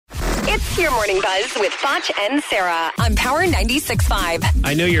Your morning buzz with Foch and Sarah on Power 96.5.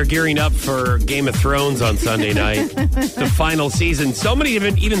 I know you're gearing up for Game of Thrones on Sunday night, the final season. So many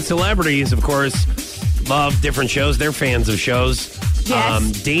even celebrities, of course, love different shows. They're fans of shows.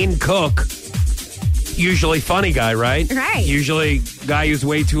 Yes. Dane Cook, usually funny guy, right? Right. Usually guy who's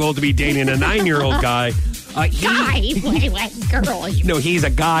way too old to be dating a 9-year-old guy. Wait, girl. No, he's a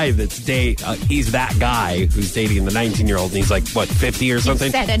guy that's he's that guy who's dating the 19-year-old, and he's like, what, 50 or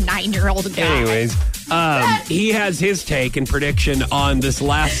something? Said a 9-year-old guy. Anyways, he has his take and prediction on this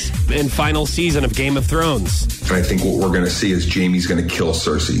last and final season of Game of Thrones. And I think what we're going to see is Jaime's going to kill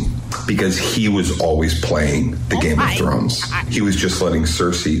Cersei because he was always playing the Game of Thrones. He was just letting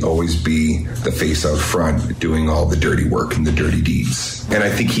Cersei always be the face out front, doing all the dirty work and the dirty deeds. And I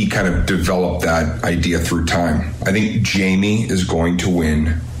think he kind of developed that idea through time. I think Jaime is going to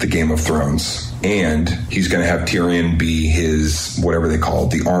win the Game of Thrones, and he's going to have Tyrion be his, whatever they call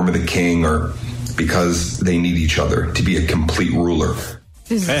it, the arm of the king, or because they need each other to be a complete ruler.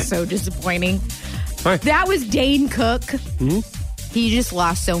 This is so disappointing. Hi. That was Dane Cook. Mm-hmm. He just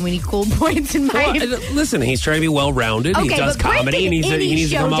lost so many cool points in my... Well, listen, he's trying to be well-rounded. Okay, he does but comedy, and he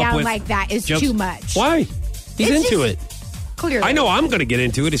needs to come up with like that is jokes. too much. Why? He's into it. Clearly. I know I'm going to get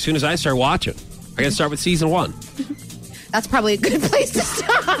into it as soon as I start watching. I got to start with season 1. That's probably a good place to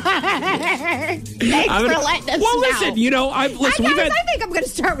start. Thanks for letting us know. Well, listen, we've had... I think I'm going to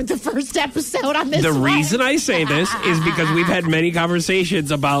start with the first episode on this The one. reason I say this is because we've had many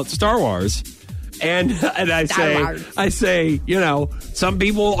conversations about Star Wars. And I say, some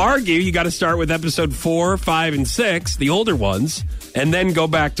people argue you got to start with episode 4, 5, and 6, the older ones, and then go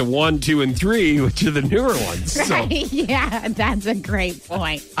back to 1, 2, and 3, which are the newer ones. Right. So, yeah, that's a great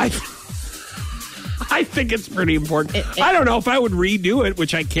point. I think it's pretty important. I don't know if I would redo it,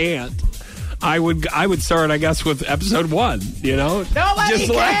 which I can't. I would start, I guess, with episode 1, Nobody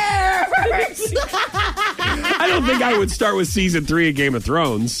cares! I don't think I would start with season 3 of Game of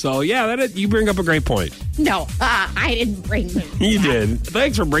Thrones. So, yeah, you bring up a great point. No, I didn't bring them. You did.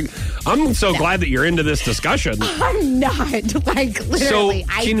 Thanks for bringing... I'm so glad that you're into this discussion. I'm not. Literally, so,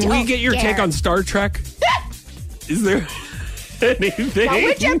 can we get your take on Star Trek? Is there... anything? Now,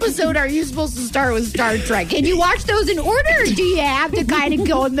 which episode are you supposed to start with Star Trek? Can you watch those in order, or do you have to kind of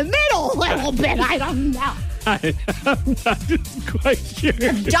go in the middle a little bit? I don't know. I'm not quite sure.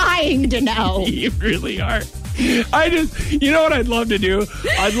 I'm dying to know. You really are. You know what I'd love to do?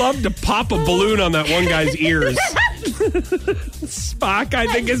 I'd love to pop a balloon on that one guy's ears. Spock, I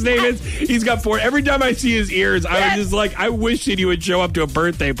think his name is. He's got 4. Every time I see his ears, I was just like, I wish that he would show up to a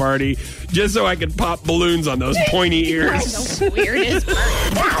birthday party just so I could pop balloons on those pointy ears. The weirdest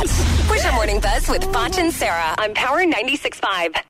part. Push your morning buzz with Foch and Sarah on Power 96.5.